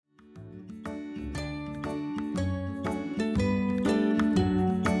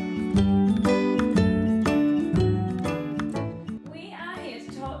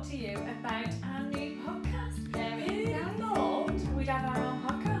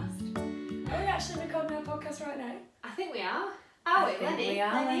right now? I think we are. Are we, Lenny? We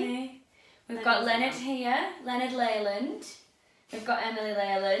are, Lenny. We've got Leonard here, Leonard Leyland. We've got Emily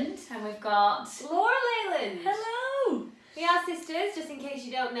Leyland, and we've got Laura Leyland. Hello. We are sisters, just in case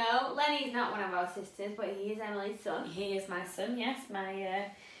you don't know. Lenny's not one of our sisters, but he is Emily's son. He is my son, yes.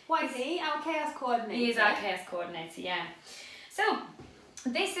 What is he? Our chaos coordinator. He is our chaos coordinator, yeah. So,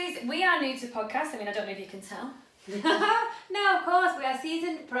 we are new to podcasts. I mean, I don't know if you can tell. No, of course, we are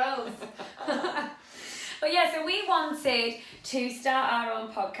seasoned pros. But yeah, so we wanted to start our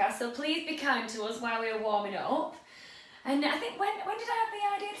own podcast, so please be kind to us while we are warming up. And I think, when did I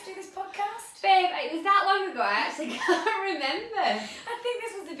have the idea to do this podcast? Babe, it was that long ago, I actually can't remember. I think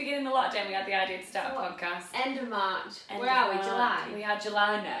this was the beginning of the lockdown we had the idea to start a podcast. End of March. Where are we? July? We are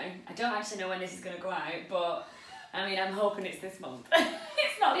July now. I don't actually know when this is going to go out, but I mean, I'm hoping it's this month.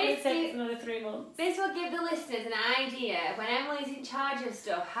 It's not going to take another 3 months. This will give the listeners an idea, when Emily's in charge of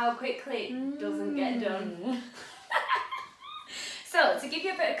stuff, how quickly it doesn't get done. So, to give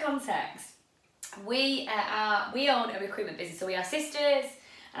you a bit of context, we own a recruitment business, so we are sisters,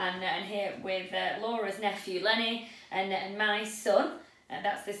 and here with Laura's nephew Lenny and my son.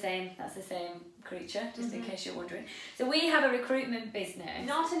 That's the same creature, just in case you're wondering. So we have a recruitment business.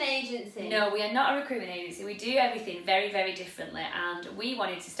 Not an agency. No, we are not a recruitment agency. We do everything very, very differently, and we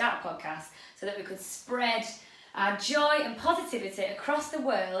wanted to start a podcast so that we could spread our joy and positivity across the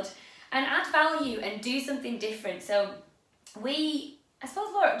world and add value and do something different. So I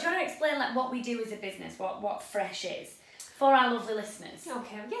suppose, Laura, do you want to explain what we do as a business, what Fresh is, for our lovely listeners?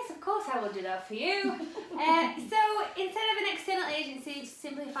 Okay, yes, of course I will do that for you. So instead of an external agency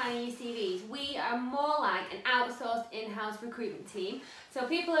simplifying your CVs, we are more like an outsourced in-house recruitment team. So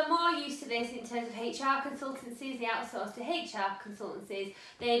people are more used to this in terms of HR consultancies. They outsource to HR consultancies.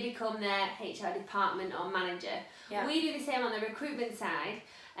 They become their HR department or manager. Yeah. We do the same on the recruitment side.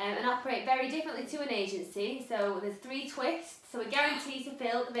 And operate very differently to an agency. So there's 3 twists. So we're guaranteed to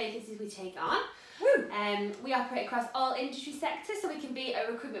fill the vacancies we take on. We operate across all industry sectors, so we can be a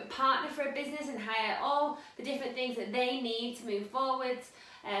recruitment partner for a business and hire all the different things that they need to move forwards.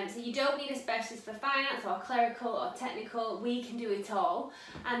 So you don't need a specialist for finance or clerical or technical. We can do it all.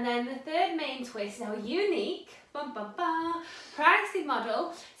 And then the third main twist is our unique pricing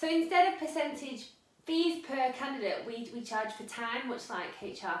model. So instead of percentage fees per candidate, we charge for time, much like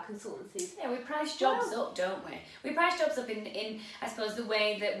HR consultancies. Yeah, we price jobs up, don't we? We price jobs up in I suppose, the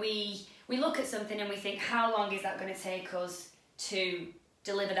way that we look at something and we think, how long is that going to take us to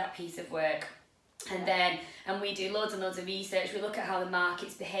deliver that piece of work? And we do loads and loads of research. We look at how the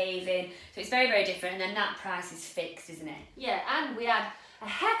market's behaving. So it's very, very different. And then that price is fixed, isn't it? Yeah, and we add a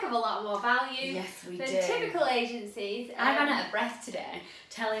heck of a lot more value than typical agencies. I ran out of breath today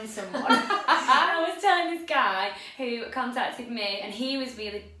telling someone. I was telling this guy who contacted me, and he was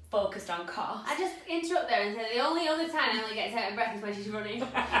really focused on cost. I just interrupt there and say the only other time Emily gets out of breath is when she's running.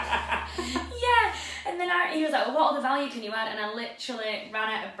 Yeah, and then he was like, well, what other value can you add? And I literally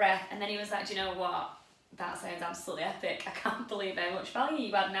ran out of breath, and then he was like, do you know what? That sounds absolutely epic. I can't believe how much value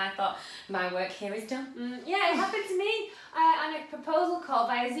you add. And I thought, my work here is done. Yeah, it happened to me on a proposal call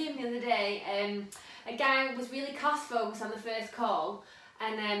via Zoom the other day. A guy was really cost focused on the first call.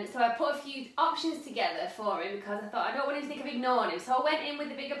 And so I put a few options together for him because I thought I don't want him to think of ignoring him. So I went in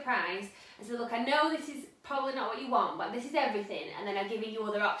with a bigger price and said, look, I know this is probably not what you want, but this is everything. And then I've given you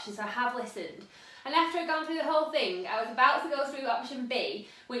other options, so I have listened. And after I'd gone through the whole thing, I was about to go through option B,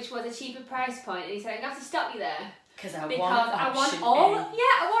 which was a cheaper price point. And he said, I'm going to have to stop you there. Because I want all of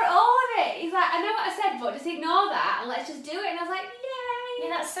it. He's like, I know what I said, but just ignore that and let's just do it. And I was like, yay.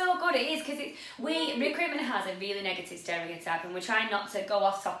 Yeah, that's so good. It is, because recruitment has a really negative stereotype, and we're trying not to go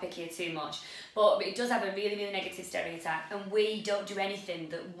off topic here too much, but it does have a really, really negative stereotype, and we don't do anything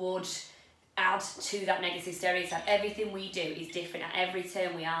that would add to that negative stereotype. Everything we do is different. At every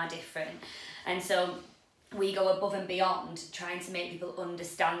turn we are different. And so we go above and beyond trying to make people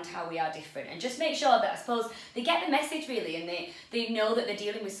understand how we are different, and just make sure that, I suppose, they get the message really, and they know that they're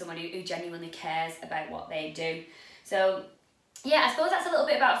dealing with someone who genuinely cares about what they do. So yeah, I suppose that's a little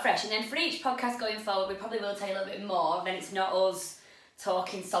bit about Fresh. And then for each podcast going forward, we probably will tell you a little bit more. Then it's not us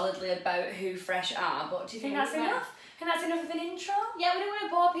talking solidly about who Fresh are. But do you think that's enough? And that's enough of an intro? Yeah, we don't want to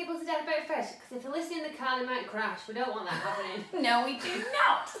bore people to death about Fresh, because if they're listening in the car, they might crash. We don't want that happening. No, we do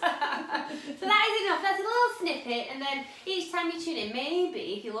not. So that is enough. That's a little snippet, and then each time you tune in,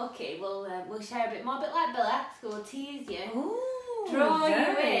 maybe, if you're lucky, we'll share a bit more. A bit like Burlesque, we'll tease you. Ooh, draw you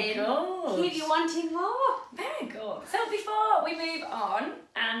in. Good. Keep you wanting more. Very good. So before we move on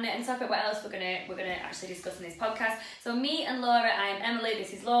and talk about what else we're gonna actually discuss in this podcast. So me and Laura, I am Emily,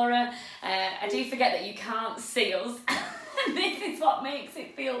 this is Laura. I do forget that you can't see us. And this is what makes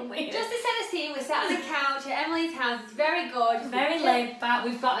it feel weird. Just to set the scene, we're sat on the couch at Emily's house. It's very gorgeous. Very laid back.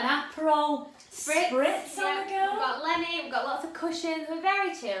 We've got an Aperol spritz on the go. We've got Lenny, we've got lots of cushions. We're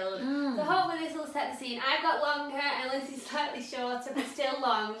very chilled. So hopefully this will set the scene. I've got longer and Lucy's slightly shorter, but still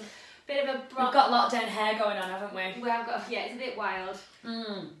long. Bit of a We've got lockdown hair going on, haven't we? We have got, yeah, it's a bit wild.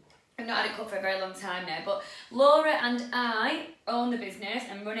 I've not had it cut for a very long time now, but Laura and I own the business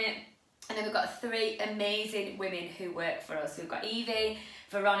and run it, and then we've got 3 amazing women who work for us. We've got Evie,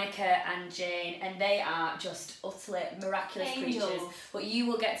 Veronica and Jane, and they are just utterly miraculous Angels. creatures, but you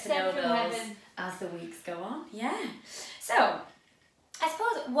will get to Sent know from those heaven. as the weeks go on. Yeah. So, I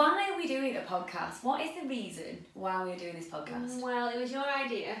suppose, why are we doing a podcast? What is the reason why we're doing this podcast? Well, it was your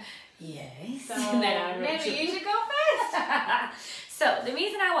idea. Yes. So And then I maybe wrote you should go first. So the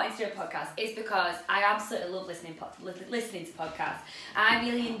reason I wanted to do a podcast is because I absolutely love listening to podcasts. I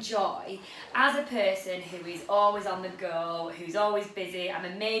really enjoy, as a person who is always on the go, who's always busy. I'm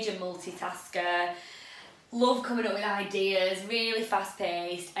a major multitasker. Love coming up with ideas, really fast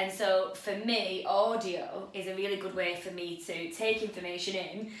paced, and so for me, audio is a really good way for me to take information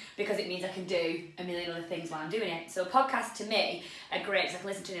in because it means I can do a million other things while I'm doing it. So podcasts to me are great because I can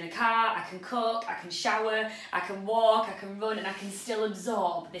listen to it in a car, I can cook, I can shower, I can walk, I can run, and I can still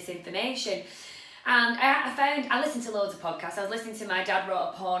absorb this information. And I listened to loads of podcasts. I was listening to My Dad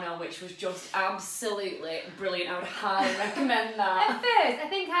Wrote a Porno, which was just absolutely brilliant. I would highly recommend that. At first, I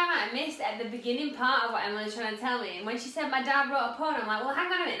think I might have missed at the beginning part of what Emily was trying to tell me. And when she said my dad wrote a porno, I'm like, well,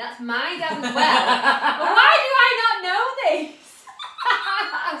 hang on a minute, that's my dad as well. But why do I not know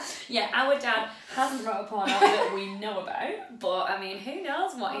this? Yeah, our dad hasn't wrote a porno that we know about, but I mean, who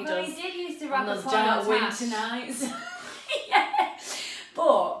knows what he does? He did used to on rap a those porno dark attached. winter nights. Yeah,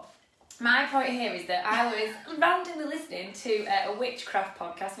 but my point here is that I was randomly listening to a witchcraft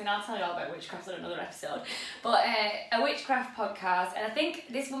podcast. I mean, I'll tell you all about witchcraft on another episode, but a witchcraft podcast, and I think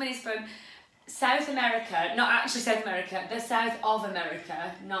this woman is from South America, not actually South America, the south of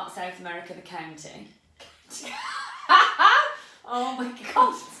America, not South America, the county. Oh my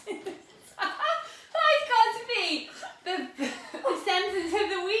god. That's got to be the sentence of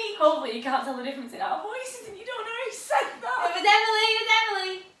the week. Hopefully you can't tell the difference in our voices and you don't know who said It that. was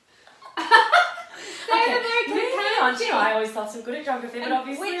Emily. South Okay, American moving county. on. Do you know, I always thought I'm good at geography, but And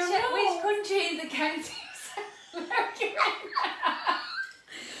obviously I'm not. which country is the county of South America?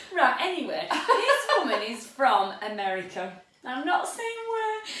 Right, anyway, this woman is from America. I'm not saying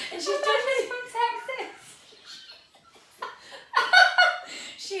where, and she's done this from Texas.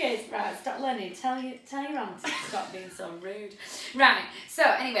 She is. Right, stop, Lenny, tell your auntie to stop being so rude. Right, so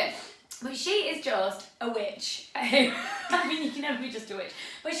anyway, but she is just a witch. I mean, you can never be just a witch.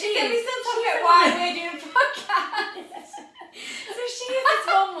 But she Can is. we still talk she's about why we're doing a podcast? So she is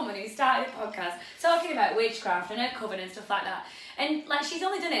this one woman who started a podcast talking about witchcraft and her coven and stuff like that. And like she's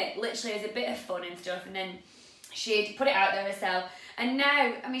only done it literally as a bit of fun and stuff, and then she'd put it out there herself. And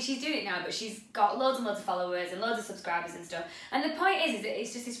now, I mean, she's doing it now, but she's got loads and loads of followers and loads of subscribers and stuff. And the point is that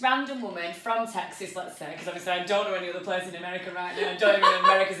it's just this random woman from Texas, let's say, because obviously I don't know any other place in America right now. I don't even know if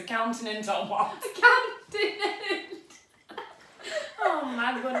America's a continent or what. Continent. Oh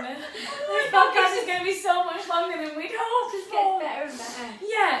my goodness. This podcast is going to be so much longer than we'd hoped. Just gets better and better.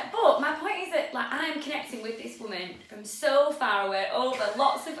 Yeah, but my point is that like I am connecting with this woman from so far away over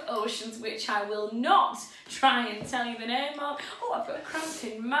lots of oceans, which I will not try and tell you the name of. Oh, I've got a cramp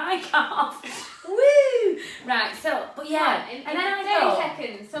in my calf. Woo! Right, so, but yeah, In and then I 30 thought,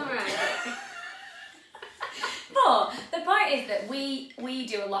 seconds, summarise it. but the point is that we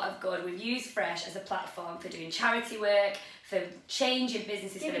do a lot of good. We've used Fresh as a platform for doing charity work, for changing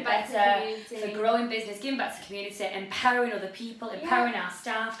businesses Giving for the back to the better, community. for growing business, giving back to the community, empowering other people, empowering our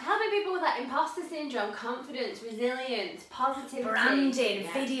staff. Helping people with that imposter syndrome, confidence, resilience, positivity. Branding,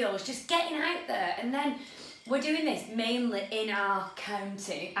 Yeah. videos, just getting out there. And then we're doing this mainly in our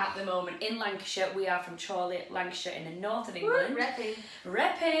county at the moment. In Lancashire, we are from Chorley, Lancashire, in the north of England. Repping.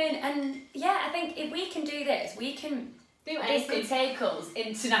 And yeah, I think if we can do this, we can. Do This anything. could take us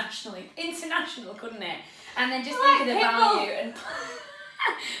international, couldn't it? And then just Like think of the Pitbull. value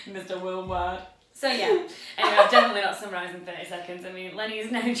and Mr. Worldwide. So yeah, anyway, I'm definitely not summarising 30 seconds. I mean, Lenny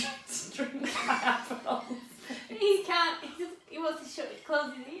is now trying to drink my apple. He can't. He wants to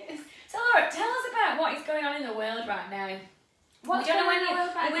close his ears. So Laura, tell us about what is going on in the world right now. What's we don't know going when on in the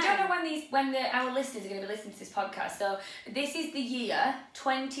world right we now? don't know when our listeners are going to be listening to this podcast. So this is the year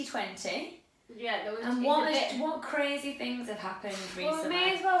 2020, Yeah, there was. and it's a bit- what crazy things have happened recently? Well, we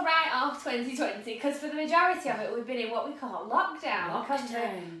may as well write off 2020 because for the majority of it we've been in what we call lockdown. Because the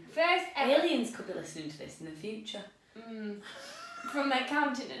Lockdown. first ever Aliens could be listening to this in the future. from their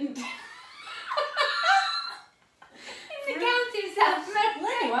continent. to count himself.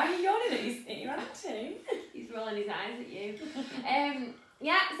 Lenny, why are you yawning at your auntie? He's rolling his eyes at you.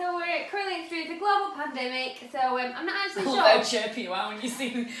 Yeah, so we're currently through the global pandemic, so I'm not actually sure. Although chirpy you are when you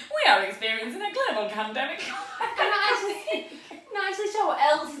see we are experiencing a global pandemic. I'm not actually sure what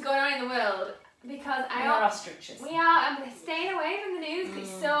else is going on in the world because we are ostriches. I'm staying away from the news because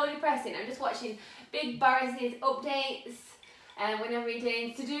it's so depressing. I'm just watching Big Boris's updates and whenever he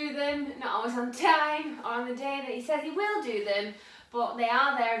deigns to do them, not always on time or on the day that he says he will do them, but they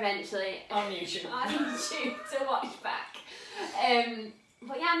are there eventually. On YouTube. On YouTube to watch back.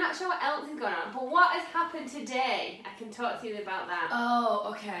 But yeah, I'm not sure what else is going on. But what has happened today? I can talk to you about that.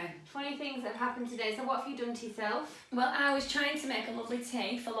 Oh, okay. Funny things that have happened today. So what have you done to yourself? Well, I was trying to make a lovely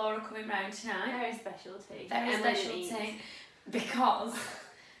tea for Laura coming round tonight. Very special tea. Very special tea. Because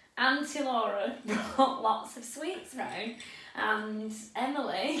Auntie Laura brought lots of sweets round and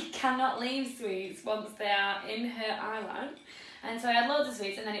Emily cannot leave sweets once they are in her island. And so I had loads of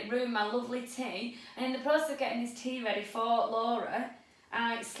sweets and then it ruined my lovely tea. And in the process of getting this tea ready for Laura,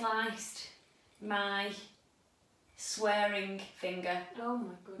 I sliced my swearing finger. Oh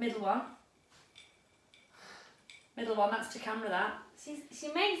my goodness. Middle one, that's to camera that. She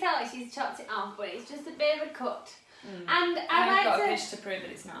makes it out like she's chopped it off, but it's just a bit of a cut. And I've got a picture to prove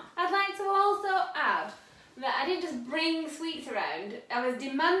that it's not. I'd like to also add that I didn't just bring sweets around. I was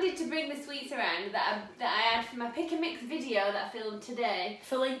demanded to bring the sweets around that I had from my pick and mix video that I filmed today.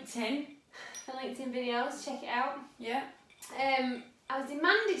 For LinkedIn. For LinkedIn videos, check it out. Yeah. I was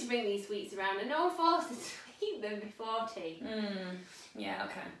demanded to bring these sweets around and no one forced us to eat them before tea. Yeah,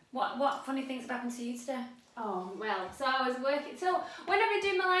 okay. What funny things have happened to you today? Oh, well, so I was working. So whenever I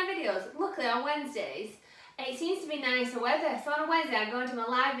do my live videos, luckily on Wednesdays, it seems to be nicer weather. So on a Wednesday, I go and do my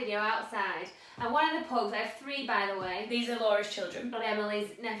live video outside. And one of the pugs, I have 3 by the way. These are Laura's children. Not Emily's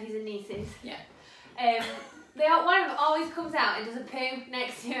nephews and nieces. Yeah. One of them always comes out and does a poo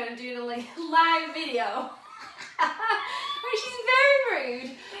next to her and doing a live video. Which is very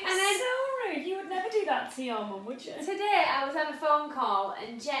rude. It's so rude. You would never do that to your mum, would you? Today I was on a phone call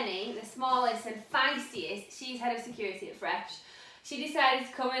and Jenny, the smallest and feistiest, she's head of security at Fresh, she decided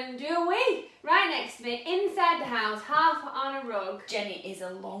to come and do a wee right next to me inside the house, half on a rug. Jenny is a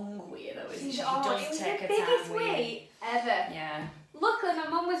long wee though, isn't she? She it does was take the her biggest time wee ever. Yeah. Luckily my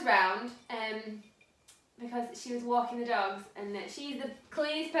mum was round, because she was walking the dogs and she's the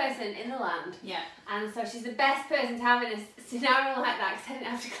cleanest person in the land. Yeah. And so she's the best person to have in a scenario like that because I didn't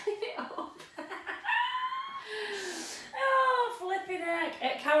have to clean it up. Oh, flipping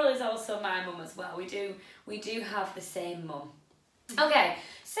heck. Carol is also my mum as well. We do have the same mum. Okay,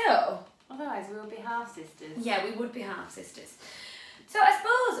 so... Otherwise we would be half-sisters. Yeah, we would be half-sisters. So I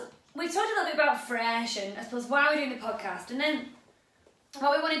suppose we talked a little bit about Fresh and I suppose why we're doing the podcast, and then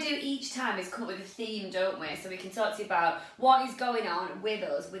what we want to do each time is come up with a theme, don't we? So we can talk to you about what is going on with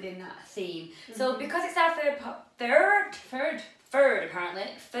us within that theme. Mm-hmm. So because it's our first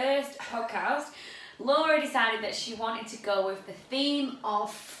podcast, Laura decided that she wanted to go with the theme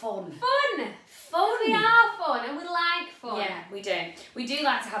of fun. Fun! We are fun and we like fun. Yeah, we do. We do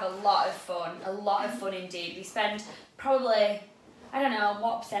like to have a lot of fun indeed. We spend probably, I don't know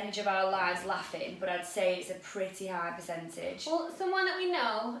what percentage of our lives laughing, but I'd say it's a pretty high percentage. Well, someone that we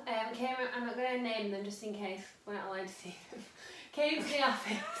know came, I'm not going to name them just in case we're not allowed to see them, came to the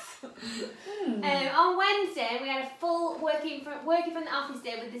office. On Wednesday, we had a full working from the office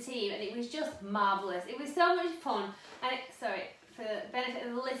day with the team, and it was just marvellous. It was so much fun. And for the benefit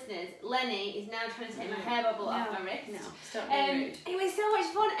of the listeners, Lenny is now trying to take my hair bubble off my wrist. No, stop being rude. It was so much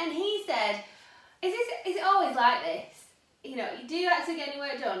fun, and he said, "Is it always like this? You know, you do actually get any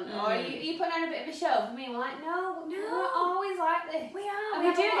work done, or are you putting on a bit of a show for me?" And we're like, no, we're not always like this. We are. And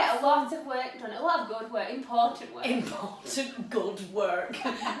we do get a lot of work done, a lot of good work, important work. Important good work.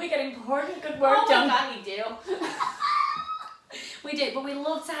 We get important good work done. Oh my God, we do. We do, but we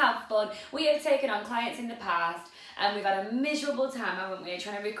love to have fun. We have taken on clients in the past and we've had a miserable time, haven't we,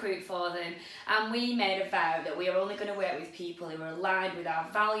 trying to recruit for them. And we made a vow that we are only going to work with people who are aligned with our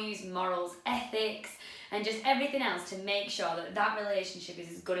values, morals, ethics, and just everything else to make sure that that relationship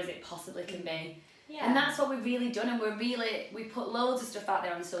is as good as it possibly can be. Yeah. And that's what we've really done, and we put loads of stuff out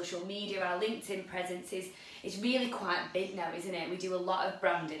there on social media. Our LinkedIn presence is really quite big now, isn't it? We do a lot of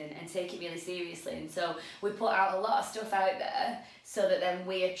branding and take it really seriously, and so we put out a lot of stuff out there so that then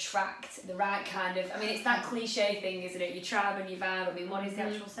we attract the right kind of, I mean, it's that cliche thing, isn't it? Your tribe and your vibe. I mean, what is the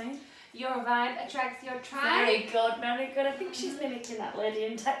actual saying? Your vibe attracts your tribe. Very good, very good. I think she's mimicking that lady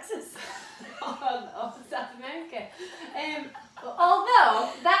in Texas. Oh, South America. Although,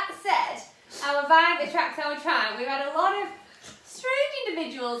 that said, our vibe attracts our tribe. We've had a lot of strange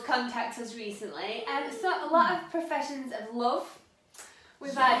individuals contact us recently. So a lot of professions of love.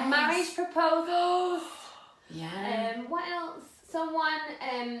 We've had marriage proposals. Yeah. What else? Someone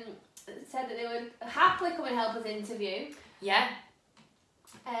said that they would happily come and help us interview. Yeah.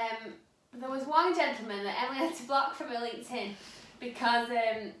 There was one gentleman that Emily had to block from her LinkedIn because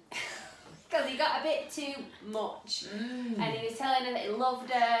he got a bit too much. And he was telling her that he loved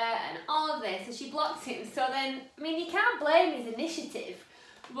her and all of this, so she blocked him. So then, I mean, you can't blame his initiative.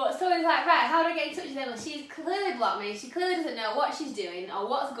 But so he's like, right, how do I get in touch with Emily? She's clearly blocked me. She clearly doesn't know what she's doing or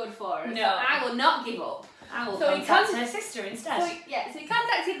what's good for her. No. So I will not give up. I will contact her sister instead. So he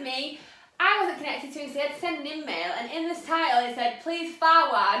contacted me. I wasn't connected to him, so he had to send an email. And in this title, it said, please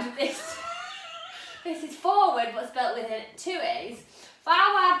forward this. This is forward, but spelled with 2 A's.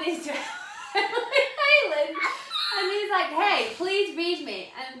 Forward this to Helen. And he's like, hey, please read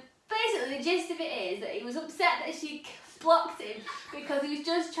me. And basically the gist of it is that he was upset that she blocked him because he was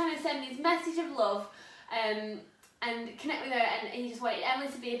just trying to send his message of love and connect with her, and he just wanted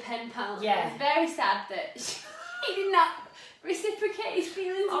Emily to be a pen pal. Yeah. It was very sad that he did not reciprocate his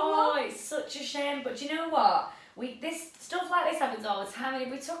feelings of love. Oh, it's such a shame. But do you know what? This stuff like this happens all the time. And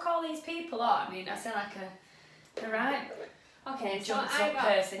if we took all these people on, I mean, I sound like a right Okay, so jumped I up got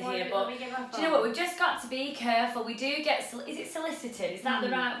person here, but do you know what? We've just got to be careful. We do get, is it solicited? Is that the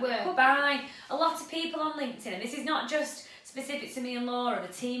right word? By a lot of people on LinkedIn, and this is not just specific to me and Laura.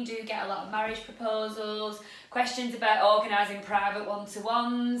 The team do get a lot of marriage proposals, questions about organising private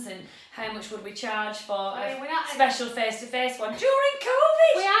one-to-ones, and how much would we charge for a special face-to-face one during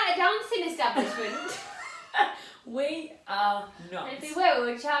COVID. We aren't a dancing establishment. We are not. And if we were,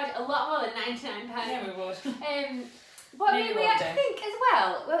 we would charge a lot more than £99. Yeah, we would. But I mean, I think as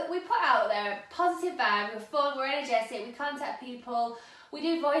well, we put out there a positive vibe, we're fun, we're energetic, we contact people, we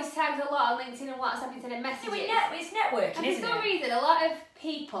do voice tags a lot on LinkedIn and WhatsApp instead of messages. Yeah, it's networking, and isn't for some it? reason, a lot of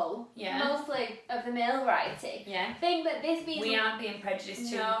people, mostly of the male variety, think that this means... We aren't being prejudiced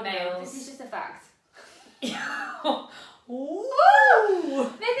to males. No, this is just a fact. Ooh.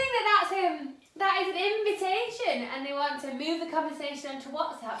 They think that is an invitation, and they want to move the conversation onto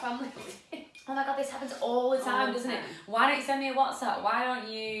WhatsApp from LinkedIn. Oh my god, this happens all the time, doesn't it? Why don't you send me a WhatsApp? Why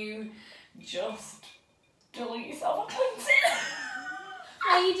don't you just delete yourself on LinkedIn?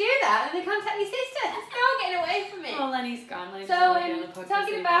 Well, you do that, and they contact your sister. It's no getting away from it. Oh, Lenny's gone. Lenny's So,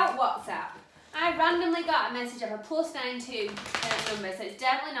 talking about WhatsApp, I randomly got a message of a +92 number, so it's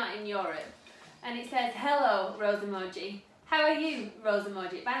definitely not in Europe. And it says, hello, rose emoji. How are you, rose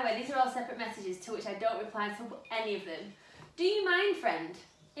emoji? By the way, these are all separate messages to which I don't reply to any of them. Do you mind, friend?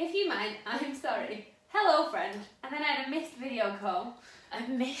 If you mind, I'm sorry. Hello, friend. And then I had a missed video call. A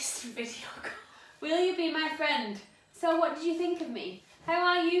missed video call? Will you be my friend? So what did you think of me? How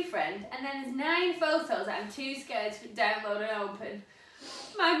are you, friend? And then there's 9 photos that I'm too scared to download and open.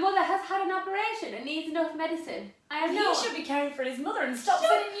 My mother has had an operation and needs enough medicine. He should be caring for his mother and stop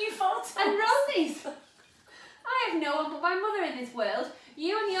sending you photos. And Rosie's. I have no one but my mother in this world.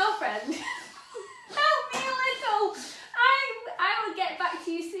 You and your friend. Help me a little. I will get back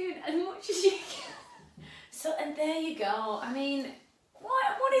to you soon as much as you can. So, and there you go. I mean,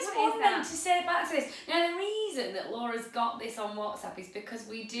 what is one meant to say back to this? Now, the reason that Laura's got this on WhatsApp is because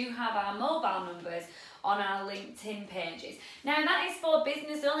we do have our mobile numbers on our LinkedIn pages. Now, that is for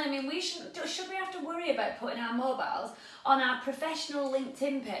business only. I mean, should we have to worry about putting our mobiles on our professional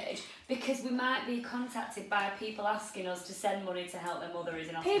LinkedIn page because we might be contacted by people asking us to send money to help their mother who's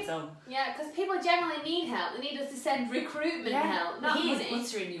in hospital? Yeah, because people generally need help. They need us to send recruitment help, not money.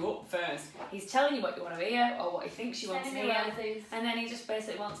 He's buttering you up first. He's telling you what you want to hear or what he thinks you want to hear, and then he just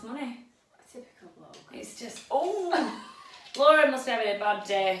basically wants money. Typical bloke. It's just, Laura must be having a bad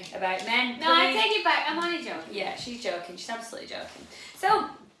day about men. No, I take it back. I'm only joking. Yeah, she's joking. She's absolutely joking. So,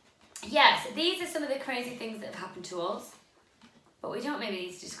 yes, these are some of the crazy things that have happened to us. But we don't maybe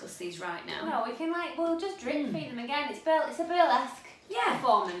need to discuss these right now. No, we can we'll just drip feed them again. It's a burlesque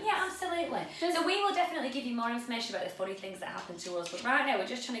performance. Yeah, absolutely. So we will definitely give you more information about the funny things that happen to us. But right now we're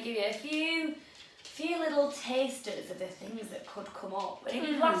just trying to give you a few little tasters of the things that could come up. And if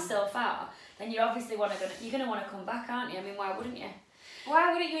you've laughed so far, then you're obviously you're going to want to come back, aren't you? I mean, why wouldn't you?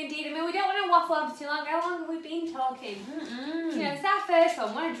 Why wouldn't you indeed? I mean, we don't want to waffle on for too long. How long have we been talking? You know, it's our first one.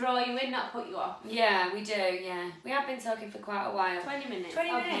 We want to draw you in, not put you off. Yeah, we do, yeah. We have been talking for quite a while. 20 minutes.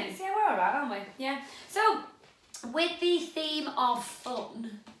 20 minutes. Yeah, we're alright, aren't we? Yeah. So, with the theme of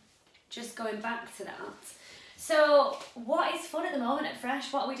fun, just going back to that. So, what is fun at the moment at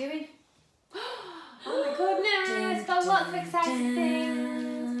Fresh? What are we doing? Oh my goodness, got lots of exciting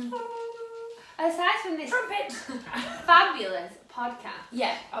things. Aside from this fabulous podcast.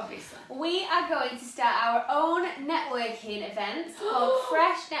 Yeah, obviously. We are going to start our own networking events called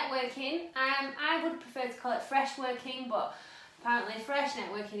Fresh Networking. I would prefer to call it Fresh Working, but apparently Fresh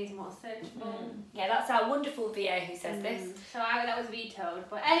Networking is more searchable. Yeah, that's our wonderful VA who says this. So that was vetoed.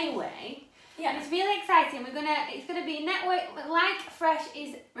 But anyway, Yeah. it's really exciting. It's gonna be network like Fresh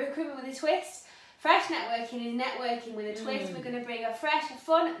is recruitment with a twist. Fresh networking is networking with a twist. We're going to bring a fresh,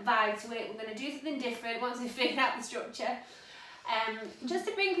 fun vibe to it. We're going to do something different once we've figured out the structure. Just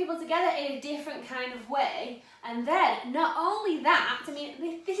to bring people together in a different kind of way. And then, not only that, I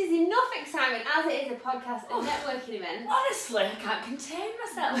mean, this is enough excitement as it is a podcast and networking event. Honestly, I can't contain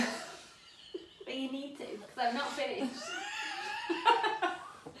myself. But you need to, because I'm not finished.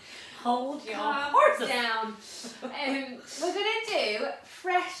 Hold your Calm horses down. We're going to do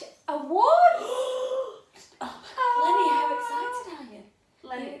Fresh Awards. Lenny, how excited are you?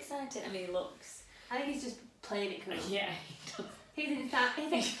 Lenny. Are you excited? I mean, he looks. I think he's just playing it cool. Yeah, he does. He's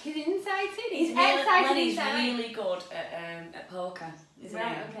excited. He's Really- excited. Lenny's inside. really good at poker, isn't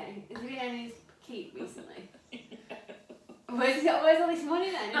Right, he? okay. Has he been earning his keep recently? Where's all this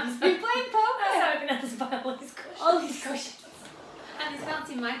money then? He's been playing That's poker. how I've been able to buy all these cushions. All these cushions. And his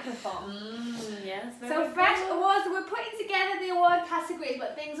fancy microphone. Yes. So Fresh Awards, we're putting together the award categories,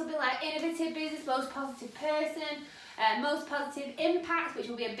 but things will be like innovative business, most positive person, most positive impact, which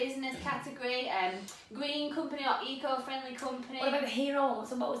will be a business category, green company or eco-friendly company. What about the hero?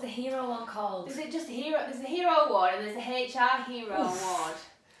 So what was the hero one called? Is it just hero? There's the hero award and there's the HR hero award.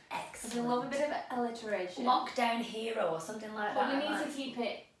 I love a bit of alliteration. Lockdown hero or something like But that. we need to keep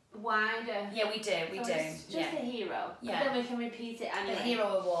it wider. Yeah, we do. We So do. it's just Yeah. a hero. Yeah. Then we can repeat it The annually.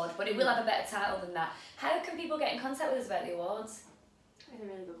 hero award, but it will have a better title than that. How can people get in contact with us about the awards? That's a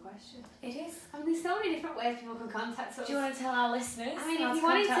really good question. It is. I mean, there's so many different ways people can contact us. Do you want to tell our listeners? I mean, how if you to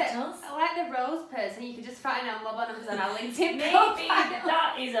wanted contact to, us? like the rose person, you could just find our mobile numbers on our LinkedIn Maybe profile.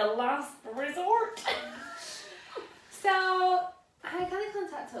 that is a last resort. So, how can they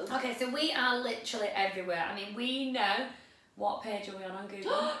contact us? Okay, so we are literally everywhere. I mean, we know what page are we on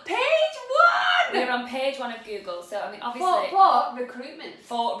Google. Page 1! We're on page 1 of Google. So I mean, obviously For recruitment.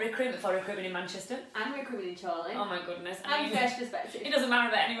 for recruitment in Manchester. And recruitment in Chorley. Oh my goodness. I And mean, Fresh Perspective. it doesn't matter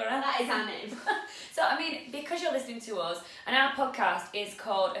about anywhere else. That is our name. So I mean, because you're listening to us, and our podcast is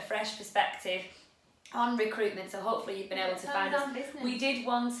called A Fresh Perspective on Recruitment, so hopefully you've been able to find us. On business. We did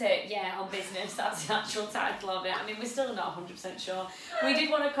want it, yeah, on business. That's the actual title of it. I mean, we're still not 100% sure. We did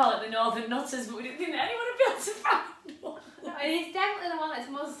want to call it the Northern Nutters, but we didn't think anyone would be able to find one. No, and it's definitely the one that's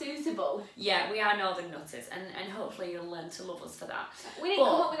most suitable. Yeah, we are Northern Nutters, and hopefully you'll learn to love us for that. We didn't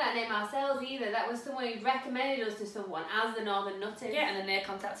come up with that name ourselves either. That was someone who recommended us to someone as the Northern Nutters. Yeah, and then they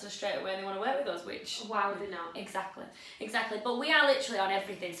contacted us straight away and they want to work with us, which... Why would they not? Exactly. But we are literally on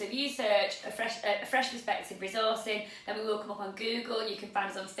everything. So if you search a fresh perspective resourcing, then we will come up on Google. You can find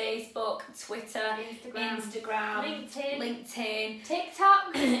us on Facebook, Twitter, Instagram, LinkedIn,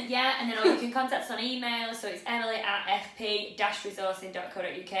 TikTok. yeah, and then or you can contact us on email. So it's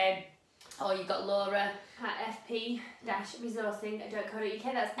emily@fp-resourcing.co.uk, or you've got Laura At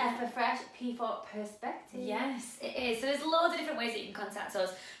fp-resourcing.co.uk. That's F for fresh, P for perspective. Yes, it is. So there's loads of different ways that you can contact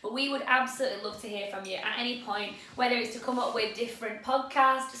us, but we would absolutely love to hear from you at any point, whether it's to come up with different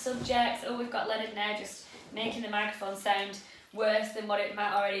podcast subjects. Oh, we've got Leonard now just making the microphone sound worse than what it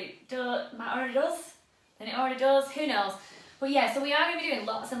might already does. Than it already does. Who knows? But yeah, so we are going to be doing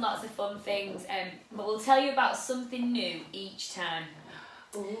lots and lots of fun things, but we'll tell you about something new each time.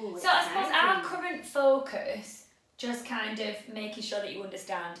 Ooh, So I suppose our exciting. current focus, just kind of making sure that you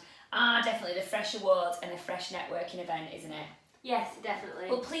understand, are definitely the Fresh Awards and the Fresh Networking event, isn't it? Yes, definitely.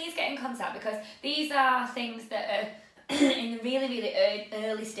 Well, please get in contact because these are things that are in the really, really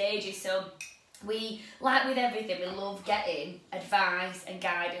early stages. So we, like with everything, we love getting advice and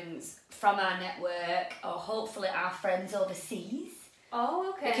guidance from our network or hopefully our friends overseas. Oh,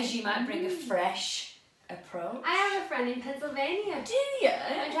 okay. Because you might bring a fresh approach. I have a friend in Pennsylvania. Do you?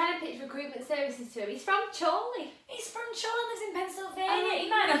 I'm trying to pitch recruitment services to him. He's from Chorley. He's from Chorley, lives in Pennsylvania. He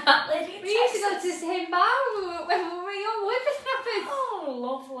might have that lady in We used to go Texas. to the same bar when we were young whippersnappers. Oh,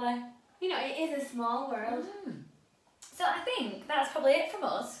 lovely. You know, it is a small world. So I think that's probably it from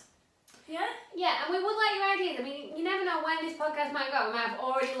us. Yeah? Yeah, and we would like your ideas. I mean, you never know when this podcast might go out. We might have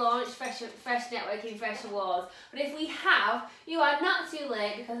already launched Fresh Networking, Fresh Awards. But if we have, you are not too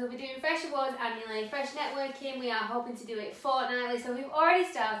late because we'll be doing Fresh Awards annually. Fresh Networking, we are hoping to do it fortnightly. So we've already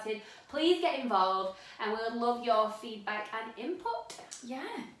started. Please get involved and we would love your feedback and input. Yeah.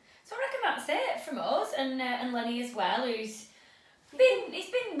 So I reckon that's it from us and Lenny as well, he's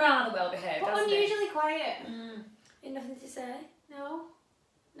been rather well behaved, But hasn't unusually quiet. he? You nothing to say? No?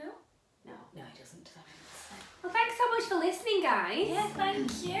 No? No. No, he doesn't. Does that make sense? Well, thanks so much for listening, guys. Yeah,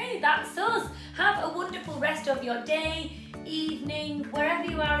 thank you. That's us. Have a wonderful rest of your day, evening, wherever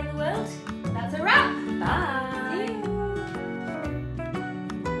you are in the world. That's a wrap. Bye.